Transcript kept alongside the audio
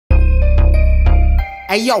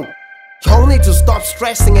Hey yo, y'all need to stop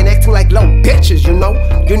stressing and acting like low bitches, you know?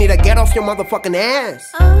 You need to get off your motherfucking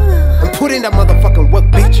ass and put in that motherfucking work,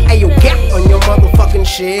 bitch. Hey yo, get on your motherfucking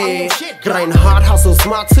shit. Grind hard, hustle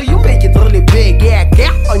smart till you make it really big. Yeah,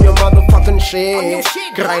 get on your motherfucking shit.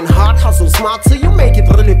 Grind hard, hustle smart till you make it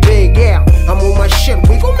really big. Yeah, I'm on my shit,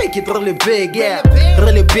 we gon' make it really big. Yeah,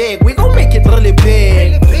 really big, we gon' make it really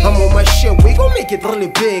big. I'm on my shit, we gon' make it really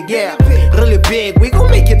big. Yeah, really big, we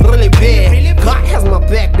gon' make it really big. God has my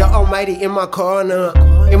back, the Almighty in my corner.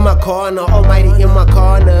 In my corner, Almighty in my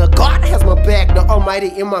corner. God has my back, the Almighty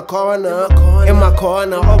in my corner. In my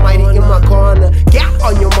corner, Almighty in my corner. Get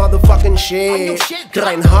on your motherfucking shit.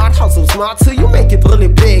 Grind hard, hustle smart till you make it really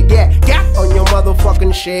big. Yeah, get on your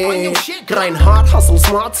motherfucking shit. Grind hard, hustle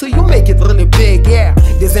smart till you make it really big. Yeah,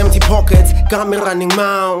 these empty pockets got me running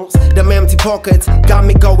miles. Them empty pockets got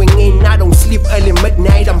me going in. I don't sleep early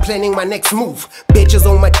midnight, I'm planning my next move. Bitches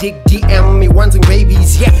on my dick DM me wanting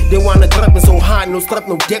babies. Yeah, they wanna trap me so hard, no strap,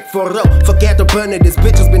 no dick for real. Forget the burner, this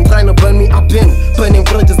bitch has been trying to burn me. I've been burning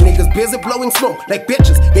bridges, niggas busy blowing smoke like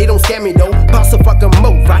bitches. They don't scare me though, pass a fucking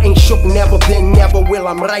move. I ain't shook, never been, never will.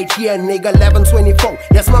 I'm right here, nigga, 1124.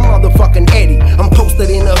 That's my motherfucking Eddie. I'm posted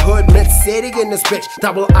in the hood, mid-city in this bitch.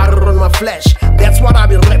 Double R on my flesh. That's what I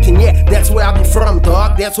be rapping, yeah. That's where I be from,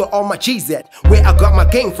 dog. That's where all my G's at. Where I got my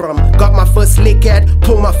game from. Got my first lick at.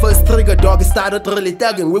 Pull my first trigger, dog. It started really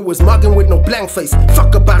thugging. We was mugging with no blank face.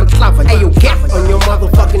 Fuck about it, clever. Hey, yo, get on your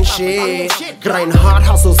motherfucking shit. Grind hard,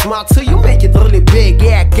 hustle smart till you make it really big.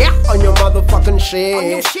 Yeah, get on your motherfucking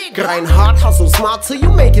shit. Grind hard, hustle smart till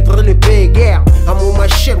you make it really big. Yeah, I'm on my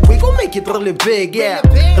shit. We gon' make it really big. Yeah,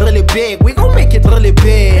 really big. We gon' make it really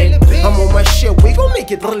big. I'm on my shit. We gon'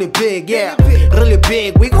 make it really big. Yeah, really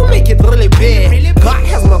big. We gon' make it really big. God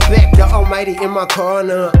has my back. The Almighty in my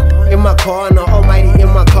corner. In my corner. Almighty in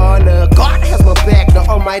my corner. God has my back. The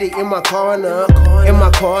Almighty in my corner. In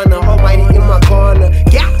my corner. Almighty in my corner.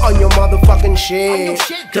 Get on your motherfucking shit.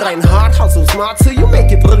 Grind hard, hustle smart till you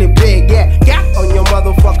make it really big. Yeah, get on your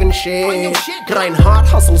motherfucking shit. Grind hard,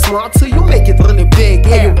 hustle smart till you make it really big.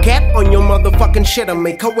 Yeah, you get on your motherfucking shit and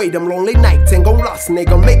make away them lonely nights. Ain't gon' lost,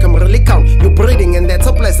 nigga, make them really count. You're breathing and that's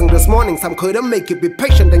a blessing. This morning some couldn't make it. Be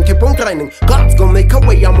patient and keep on grinding. God's gonna make a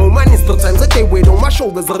way. I'm on my knees 3 times a day. Weight on my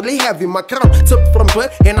shoulders really heavy. My crown tipped from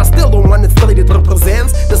birth and I still don't want it straight. It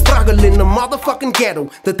represents the struggle in the motherfucking ghetto.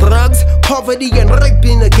 The drugs, poverty and rape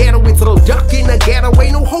in the ghetto. It's real dark in the ghetto.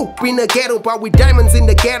 Ain't no hope in the ghetto. But we diamonds in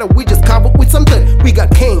the ghetto. We just covered with something. We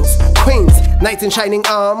got kings, queens, knights in shining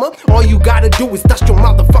armor. All you gotta do is dust your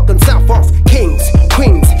motherfucking self off. Kings,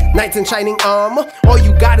 queens, knights in shining armor. All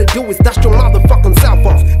you gotta do is dust your motherfucking self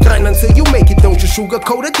off. Grind until you make it. Don't you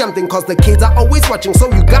sugarcoat a damn thing. Cause the kids are always watching.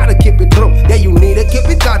 So you gotta keep it true. Yeah, you need to keep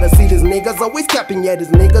it. Gotta see these niggas always capping. Yeah, these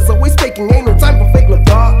niggas always faking. Ain't no time for fake love,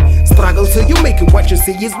 dog. Struggle till you make it. What you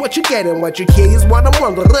see is what you get, and what you hear is what I'm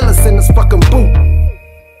on. The realest in this fucking boot.